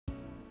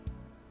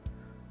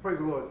Praise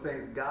the Lord,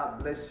 saints.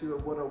 God bless you,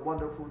 and what a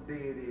wonderful day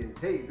it is.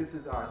 Hey, this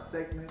is our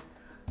segment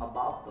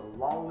about the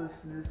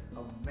lawlessness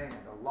of man.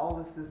 The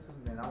lawlessness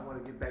of man. I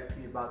want to get back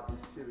to you about this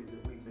series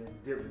that we've been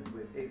dealing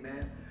with.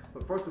 Amen.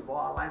 But first of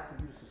all, I'd like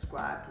for you to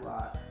subscribe to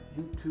our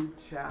YouTube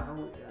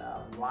channel,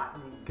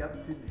 Rodney.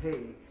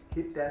 Hey,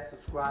 hit that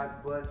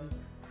subscribe button,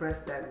 press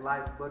that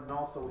like button,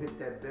 also hit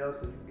that bell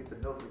so you can get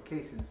the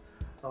notifications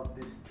of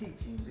this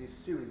teaching, this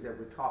series that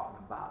we're talking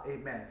about.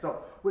 Amen.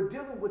 So we're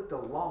dealing with the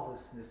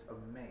lawlessness of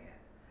man.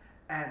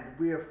 And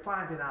we're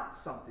finding out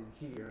something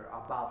here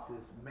about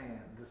this man,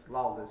 this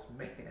lawless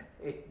man.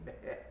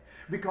 Amen.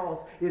 Because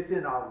it's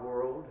in our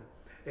world,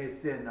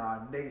 it's in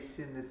our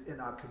nation, it's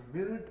in our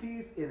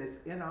communities, and it's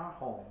in our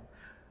home.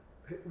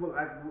 Well,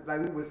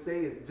 like we would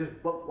say, it's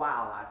just buck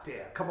wild out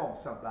there. Come on,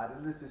 somebody.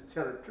 Let's just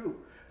tell the truth.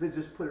 Let's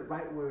just put it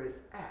right where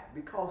it's at.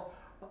 Because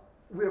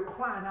we're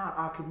crying out,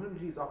 our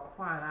communities are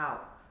crying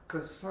out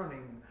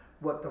concerning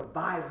what the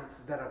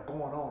violence that are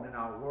going on in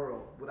our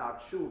world with our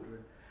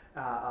children,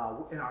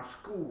 in our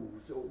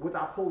schools, with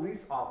our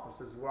police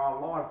officers, with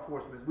our law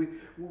enforcement.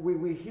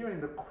 We're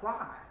hearing the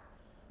cry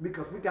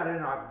because we got it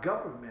in our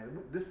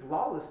government. This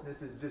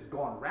lawlessness is just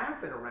going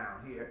rampant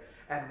around here,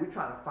 and we're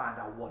trying to find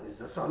out what is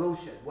the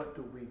solution. What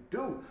do we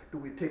do? Do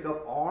we take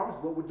up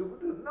arms? What would we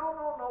do?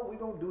 No, we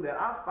don't do that.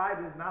 Our fight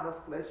is not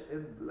of flesh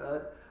and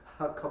blood.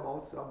 Come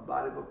on,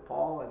 somebody. But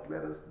Paul has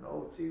let us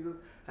know, Jesus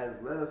has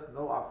let us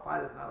know our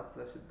fight is not of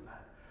flesh and blood,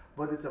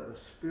 but it's of the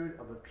Spirit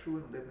of the true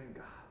and living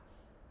God.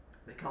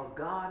 Because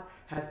God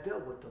has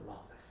dealt with the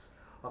lawless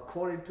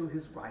according to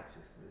his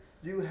righteousness.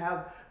 You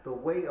have the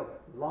way of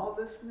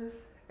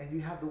lawlessness and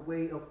you have the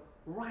way of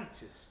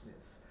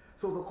righteousness.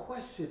 So the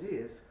question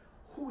is,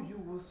 who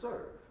you will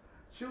serve.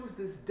 Choose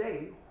this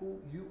day who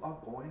you are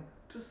going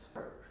to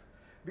serve.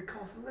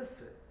 Because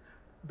listen,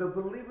 the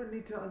believer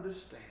need to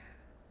understand.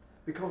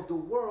 Because the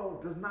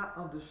world does not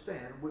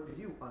understand what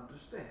you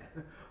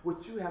understand,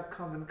 what you have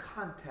come in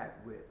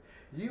contact with.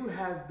 You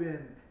have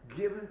been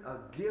given a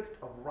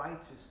gift of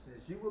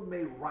righteousness. You were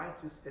made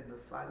righteous in the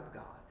sight of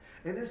God.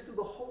 And it's through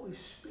the Holy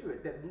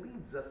Spirit that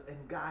leads us and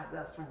guides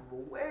us from the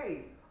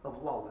way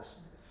of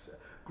lawlessness.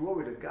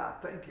 Glory to God.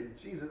 Thank you,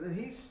 Jesus. And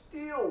he's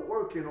still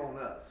working on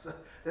us.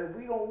 That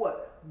we don't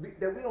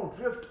that we don't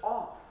drift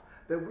off.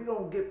 That we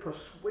don't get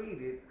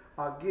persuaded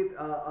or get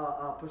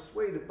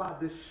persuaded by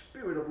this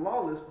spirit of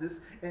lawlessness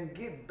and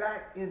get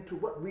back into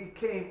what we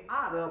came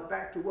out of,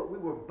 back to what we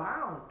were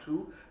bound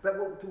to, back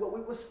to what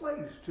we were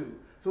slaves to.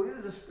 So it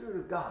is the Spirit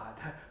of God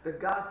that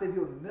God said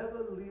he'll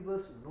never leave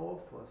us nor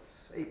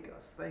forsake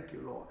us. Thank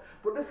you, Lord.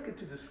 But let's get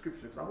to the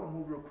scripture because I want to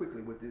move real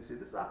quickly with this.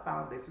 This is our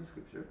foundation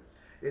scripture.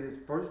 It is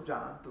 1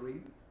 John 3,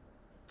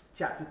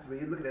 chapter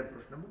 3. Look at that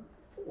verse number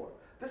 4.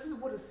 This is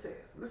what it says.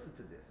 Listen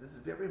to this. This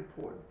is very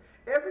important.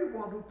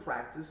 Everyone who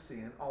practices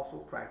sin also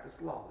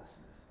practices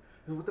lawlessness.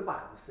 This is what the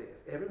Bible says.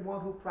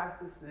 Everyone who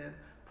practices sin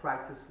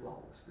practices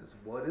lawlessness.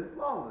 What is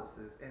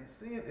lawlessness? And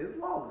sin is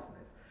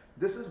lawlessness.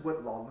 This is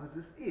what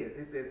lawlessness is.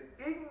 It says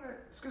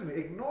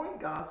ignoring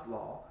God's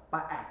law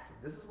by action.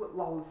 This is what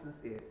lawlessness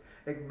is.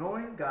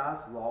 Ignoring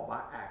God's law by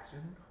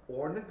action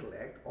or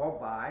neglect or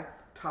by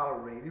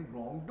tolerating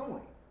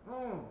wrongdoing.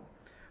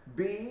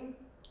 Being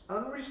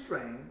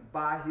unrestrained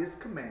by his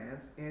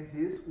commands and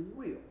his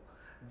will.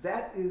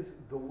 That is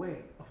the way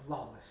of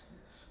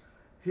lawlessness.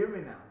 Hear me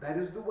now. That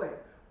is the way.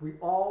 We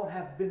all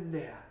have been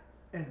there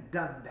and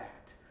done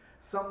that.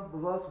 Some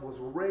of us was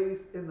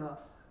raised in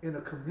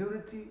a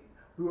community.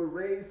 We were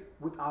raised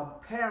with our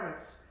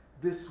parents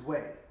this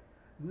way,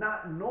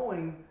 not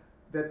knowing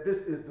that this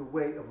is the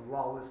way of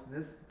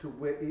lawlessness, to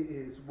where it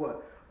is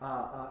what?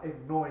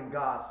 Ignoring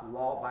God's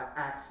law by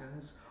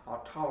actions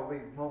or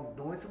tolerating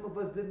wrongdoing. Some of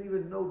us didn't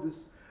even know this.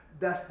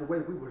 That's the way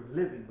we were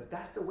living, but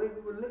that's the way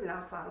we were living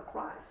outside of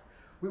Christ.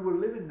 We were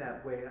living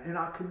that way in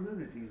our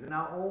communities, in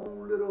our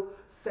own little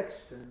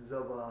sections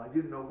of,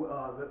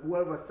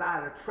 whatever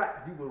side of the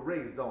track you were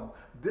raised on.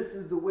 This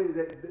is the way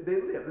that they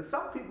live. And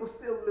some people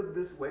still live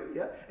this way,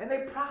 yeah, and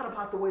they're proud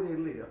about the way they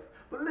live.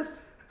 But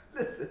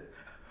listen,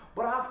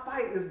 but our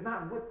fight is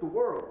not with the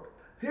world.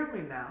 Hear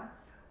me now.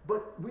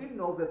 But we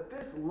know that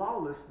this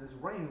lawlessness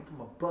reigns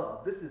from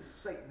above. This is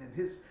Satan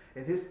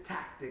and his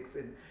tactics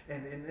and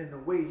the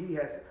way he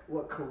has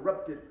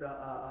corrupted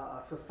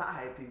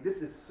society.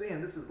 This is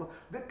sin.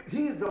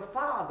 He's the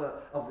father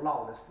of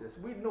lawlessness.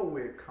 We know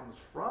where it comes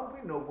from.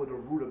 We know what the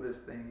root of this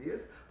thing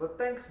is. But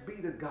thanks be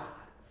to God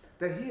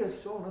that he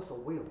has shown us a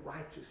way of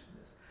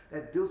righteousness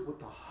that deals with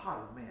the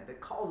heart of man,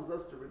 that causes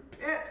us to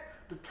repent,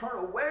 to turn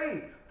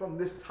away from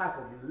this type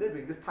of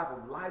living, this type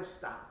of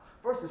lifestyle.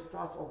 First, it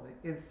starts on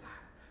the inside.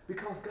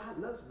 Because God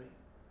loves me.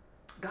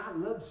 God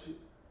loves you.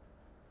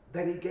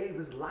 That he gave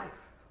his life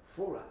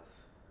for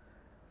us.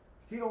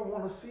 He don't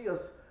want to see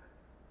us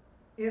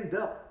end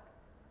up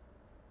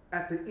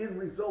at the end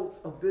results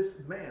of this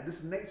man,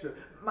 this nature.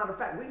 Matter of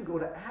fact, we can go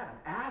to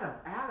Adam.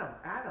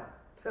 Adam.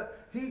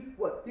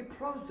 He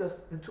plunged us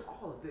into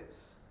all of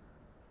this.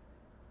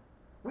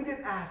 We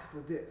didn't ask for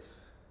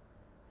this.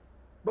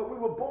 But we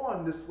were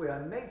born this way,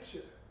 a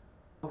nature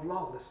of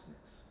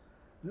lawlessness.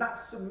 not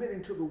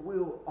submitting to the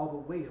will or the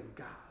way of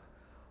God.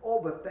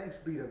 Oh, but thanks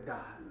be to God.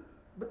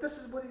 But this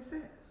is what he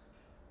says.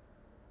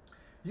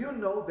 You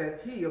know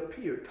that he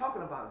appeared,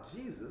 talking about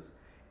Jesus,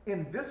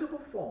 in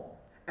visible form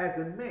as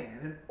a man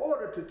in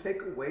order to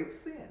take away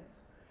sins,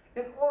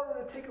 in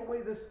order to take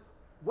away this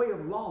way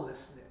of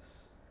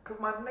lawlessness, because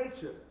my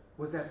nature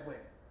was that way.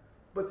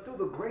 But through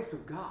the grace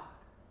of God,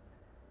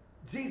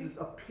 Jesus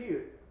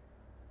appeared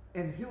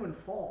in human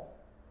form,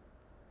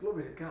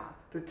 glory to God,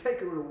 to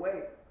take it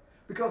away.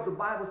 Because the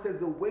Bible says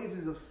the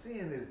wages of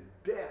sin is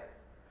death,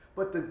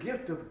 but the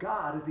gift of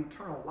God is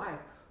eternal life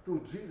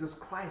through Jesus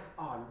Christ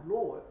our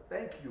Lord.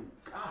 Thank you,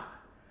 God,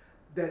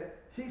 that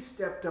he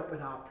stepped up in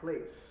our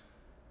place.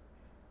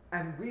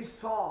 And we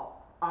saw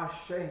our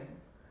shame.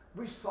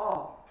 We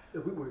saw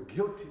that we were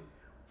guilty.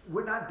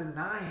 We're not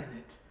denying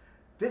it.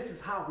 This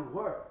is how we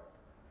were.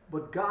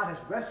 But God has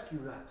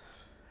rescued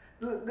us.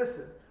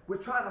 Listen, we're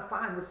trying to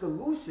find the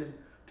solution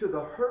to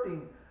the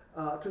hurting,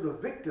 to the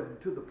victim,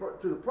 to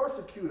the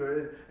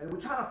persecutor, and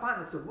we're trying to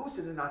find a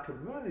solution in our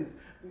communities.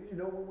 You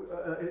know,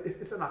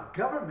 it's in our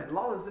government.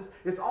 Lawlessness,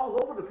 it's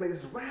all over the place.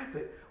 It's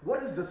rampant.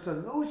 What is the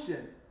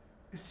solution?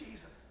 It's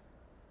Jesus.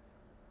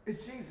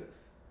 It's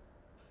Jesus.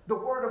 The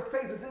word of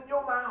faith is in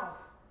your mouth.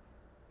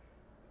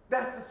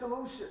 That's the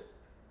solution.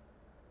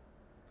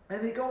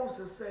 And he goes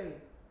to say,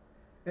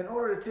 in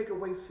order to take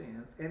away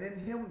sins, and in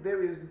him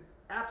there is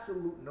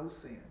absolute no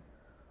sin.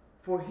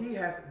 For he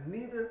has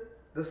neither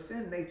the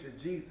sin nature,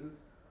 Jesus,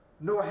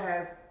 nor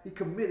has he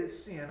committed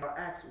sin or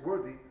acts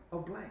worthy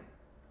of blame.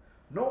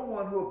 No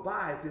one who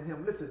abides in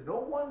him, listen, no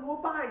one who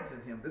abides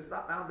in him, this is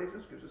our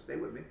foundation scripture, stay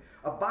with me,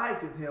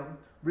 abides in him,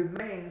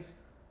 remains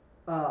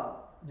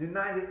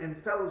united in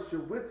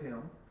fellowship with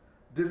him,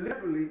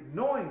 deliberately,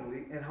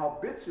 knowingly, and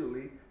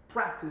habitually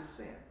practice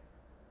sin.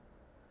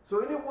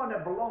 So anyone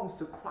that belongs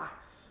to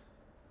Christ,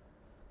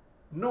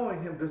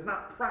 knowing him, does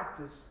not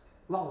practice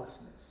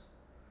lawlessness.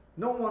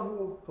 No one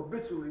who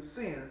habitually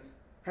sins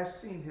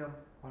has seen him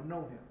or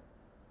know him.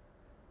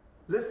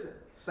 Listen,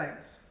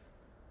 saints,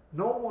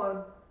 no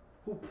one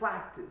who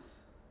practices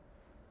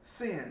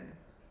sins,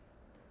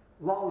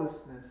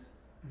 lawlessness,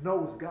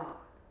 knows God.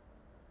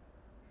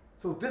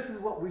 So this is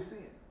what we're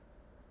seeing.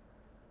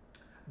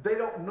 They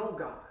don't know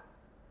God.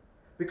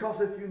 Because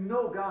if you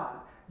know God,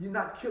 you're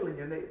not killing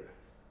your neighbor.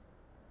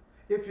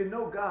 If you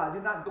know God,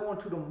 you're not going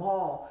to the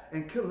mall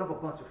and killing up a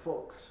bunch of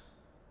folks.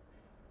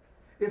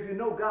 If you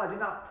know God, you're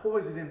not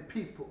poisoning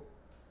people.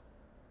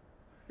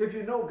 If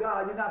you know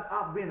God, you're not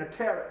out being a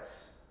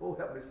terrorist. Oh,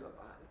 help me somebody.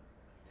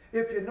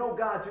 If you know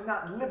God, you're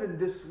not living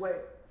this way.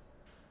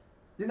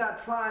 You're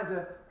not trying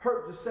to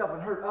hurt yourself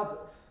and hurt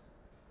others.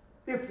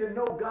 If you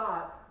know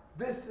God,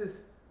 this is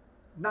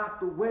not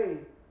the way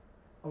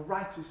of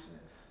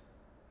righteousness.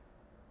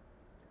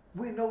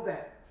 We know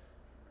that.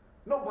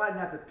 Nobody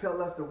had to tell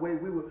us the way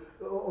we were,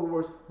 or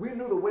worse, we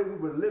knew the way we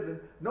were living.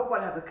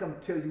 Nobody had to come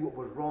tell you what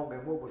was wrong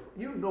and what was,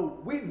 you know,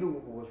 we knew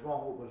what was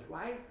wrong, what was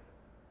right.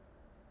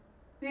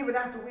 Even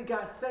after we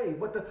got saved.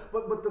 But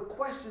the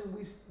question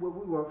we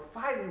were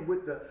fighting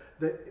with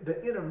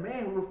the inner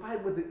man, we were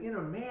fighting with the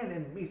inner man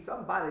in me.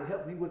 Somebody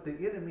help me with the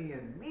enemy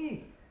in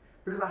me.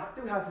 Because I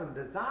still have some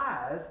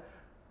desires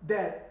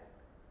that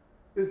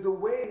is the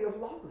way of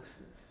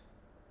lawlessness.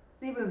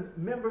 Even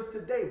members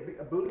today,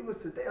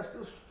 believers today, are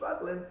still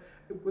struggling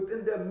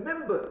within their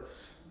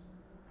members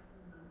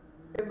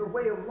in the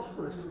way of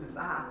lawlessness.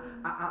 I'm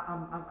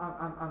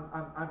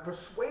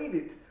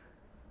persuaded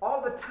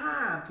all the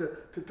time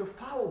to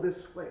follow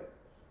this way.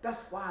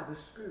 That's why the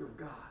Spirit of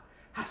God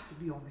has to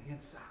be on the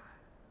inside.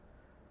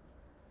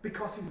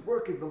 Because he's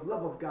working the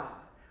love of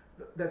God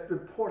that's been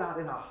poured out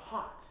in our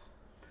hearts,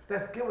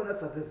 that's given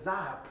us a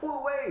desire. Pull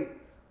away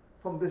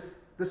from this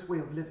way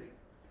of living.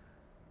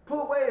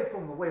 Pull away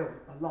from the way of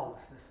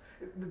lawlessness.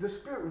 The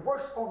Spirit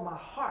works on my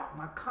heart,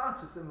 my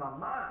conscience, and my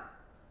mind,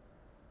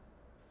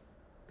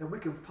 that we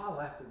can follow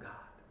after God.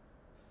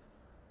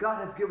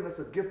 God has given us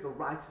a gift of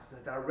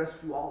righteousness that will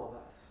rescue all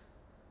of us.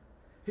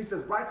 He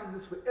says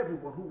righteousness for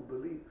everyone who will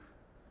believe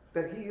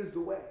that he is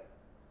the way,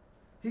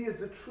 he is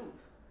the truth,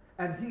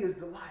 and he is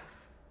the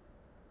life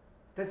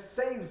that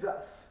saves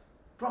us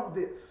from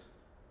these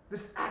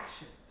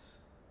actions,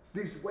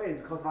 these ways,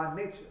 because of our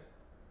nature.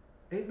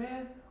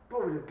 Amen?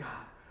 Glory to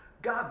God.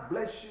 God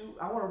bless you.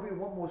 I want to read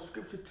one more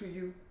scripture to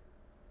you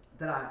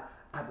that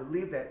I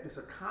believe that there's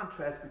a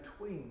contrast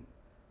between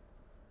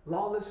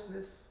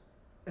lawlessness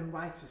and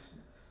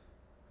righteousness.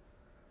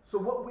 So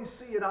what we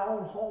see in our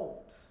own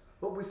homes,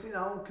 what we see in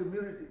our own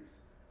communities,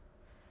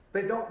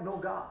 they don't know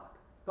God.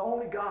 The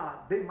only God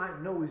they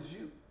might know is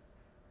you.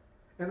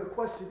 And the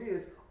question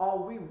is, are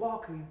we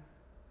walking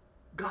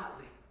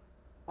godly?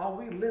 Are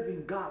we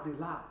living godly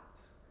lives?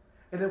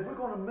 And if we're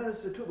going to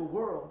minister to the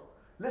world,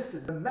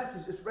 listen, the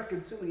message is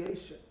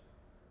reconciliation.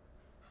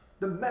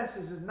 The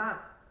message is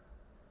not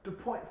to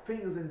point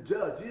fingers and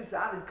judge. Jesus said,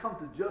 I didn't come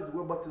to judge the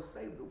world, but to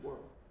save the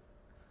world.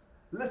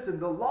 Listen,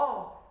 the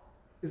law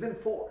is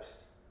enforced.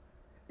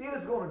 It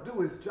is going to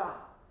do its job,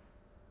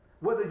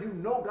 whether you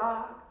know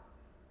God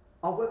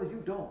or whether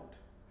you don't.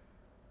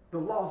 the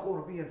law is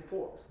going to be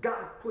enforced.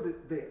 God put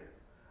it there.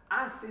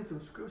 I see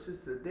some scriptures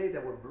today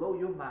that will blow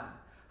your mind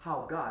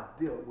how God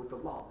dealt with the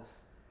lawless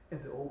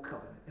in the Old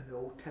Covenant, in the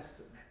Old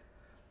Testament.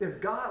 If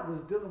God was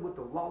dealing with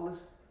the lawless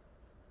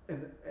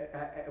and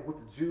with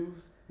the Jews,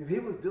 if he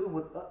was dealing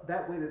with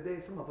that way today,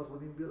 some of us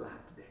wouldn't even be alive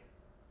today.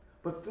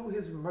 But through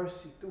his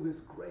mercy, through his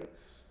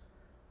grace,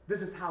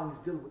 this is how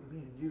he's dealing with me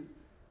and you.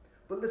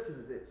 But listen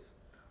to this.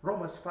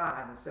 Romans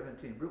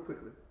 5:17, real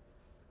quickly.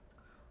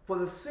 For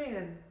the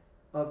sin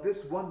of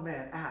this one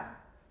man, Adam,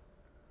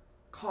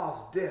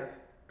 caused death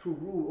to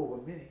rule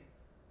over many.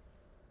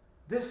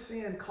 This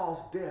sin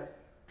caused death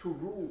to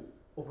rule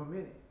over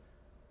many.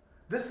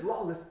 This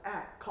lawless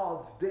act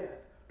caused death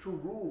to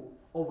rule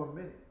over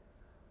many.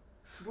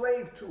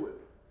 Slave to it.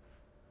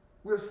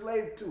 We're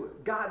slave to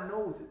it. God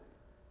knows it.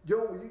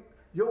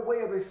 Your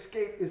way of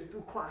escape is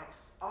through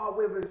Christ. Our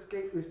way of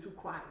escape is through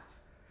Christ.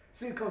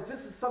 See, because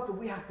this is something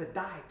we have to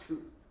die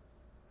to.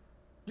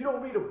 You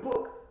don't read a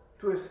book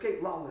to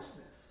escape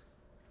lawlessness.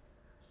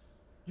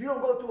 You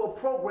don't go through a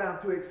program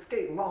to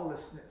escape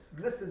lawlessness.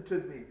 Listen to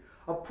me.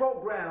 A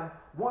program,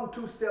 1,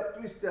 2-step,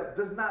 3-step,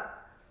 does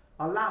not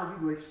allow you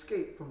to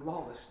escape from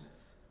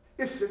lawlessness.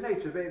 It's your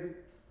nature, baby.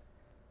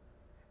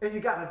 And you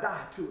got to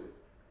die to it.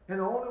 And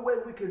the only way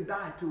we can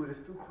die to it is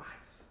through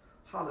Christ.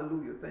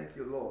 Hallelujah. Thank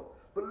you, Lord.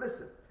 But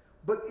listen,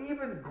 but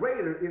even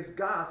greater is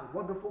God's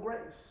wonderful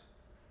grace.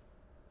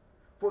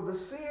 For the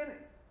sin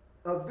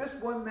of this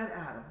one man,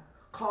 Adam,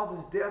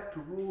 causes death to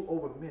rule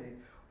over many.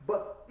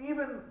 But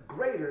even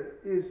greater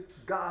is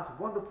God's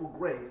wonderful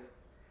grace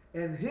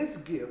and his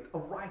gift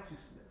of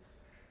righteousness.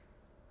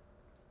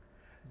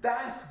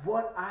 That's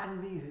what I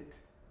needed.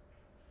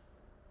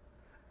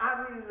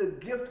 I needed a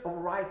gift of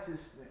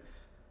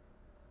righteousness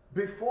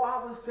before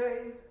I was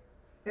saved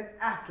and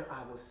after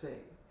I was saved.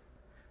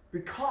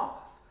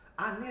 Because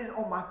I needed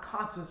on my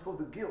conscience for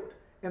the guilt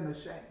and the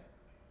shame.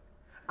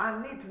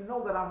 I need to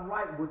know that I'm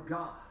right with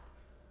God.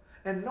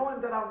 And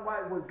knowing that I'm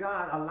right with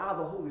God, allow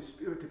the Holy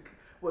Spirit to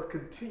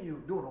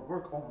continue doing a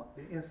work on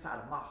the inside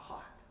of my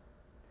heart.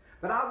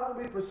 That I won't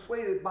be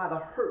persuaded by the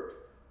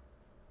hurt,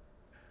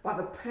 by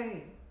the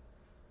pain,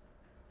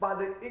 by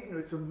the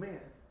ignorance of men.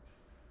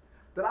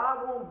 That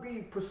I won't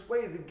be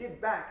persuaded to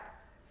get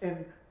back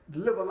and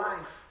live a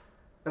life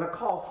that'll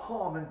cause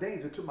harm and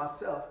danger to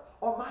myself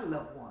or my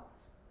loved ones.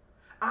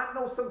 I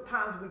know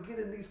sometimes we get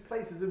in these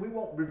places and we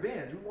want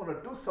revenge. We want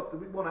to do something.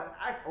 We want to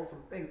act on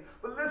some things.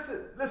 But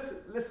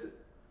listen.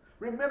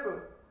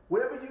 Remember,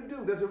 whatever you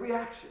do, there's a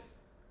reaction.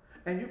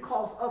 And you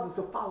cause others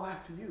to follow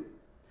after you.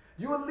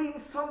 You are leading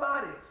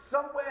somebody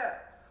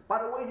somewhere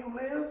by the way you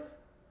live.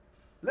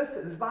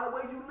 Listen, it's by the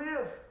way you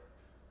live.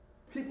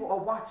 People are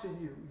watching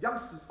you.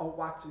 Youngsters are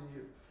watching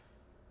you.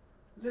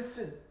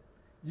 Listen,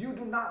 you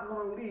do not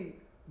want to lead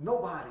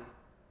nobody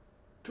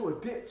to a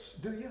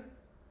ditch, do you?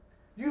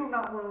 You do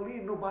not want to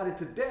lead nobody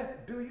to death,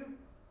 do you?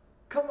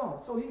 Come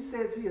on. So he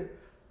says here,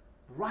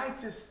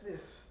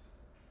 righteousness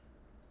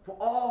for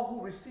all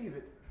who receive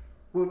it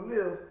will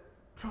live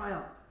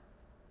triumph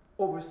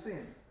over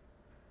sin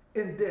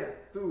in death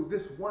through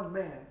this one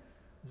man,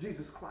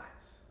 Jesus Christ.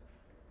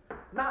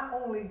 Not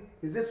only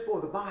is this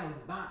for the by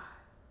and by,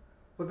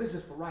 but this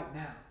is for right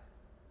now.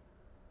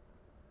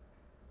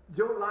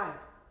 Your life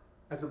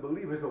as a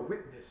believer is a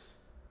witness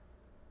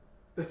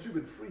that you've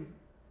been freed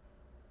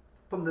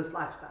from this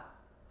lifestyle.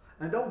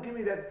 And don't give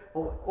me that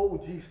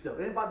OG stuff.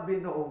 Anybody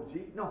being no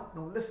OG?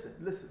 No, listen.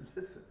 This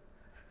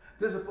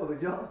is for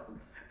the young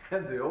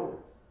and the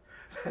old.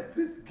 That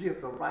this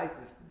gift of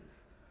righteousness,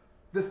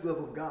 this love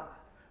of God,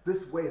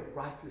 this way of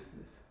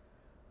righteousness,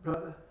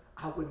 brother,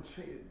 I wouldn't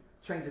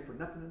change it for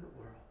nothing in the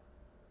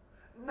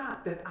world.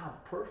 Not that I'm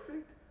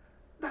perfect,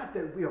 not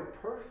that we are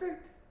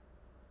perfect,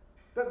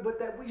 but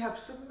that we have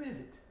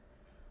submitted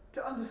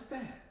to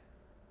understand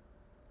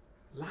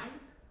light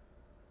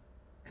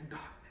and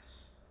darkness,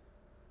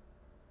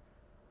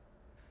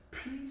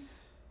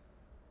 peace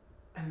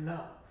and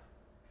love,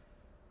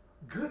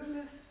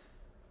 goodness,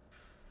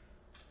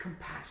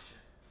 compassion.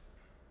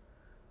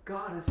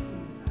 God is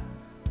leading us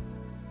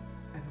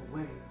in the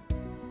way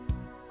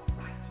of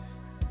righteousness.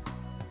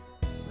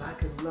 And I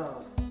can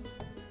love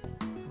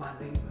my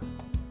neighbor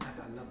as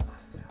I love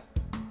myself.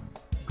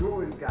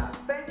 Glory to God.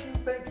 Thank you.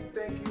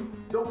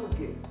 Don't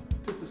forget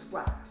to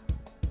subscribe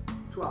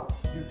to our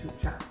YouTube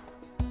channel,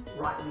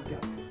 Rodney.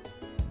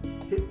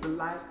 Hit the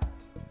like,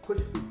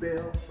 push the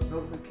bell for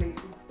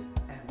notifications,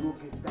 and we'll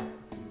get back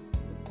to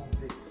you on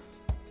this.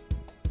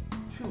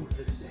 Choose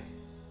this day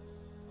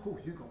who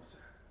you gonna serve.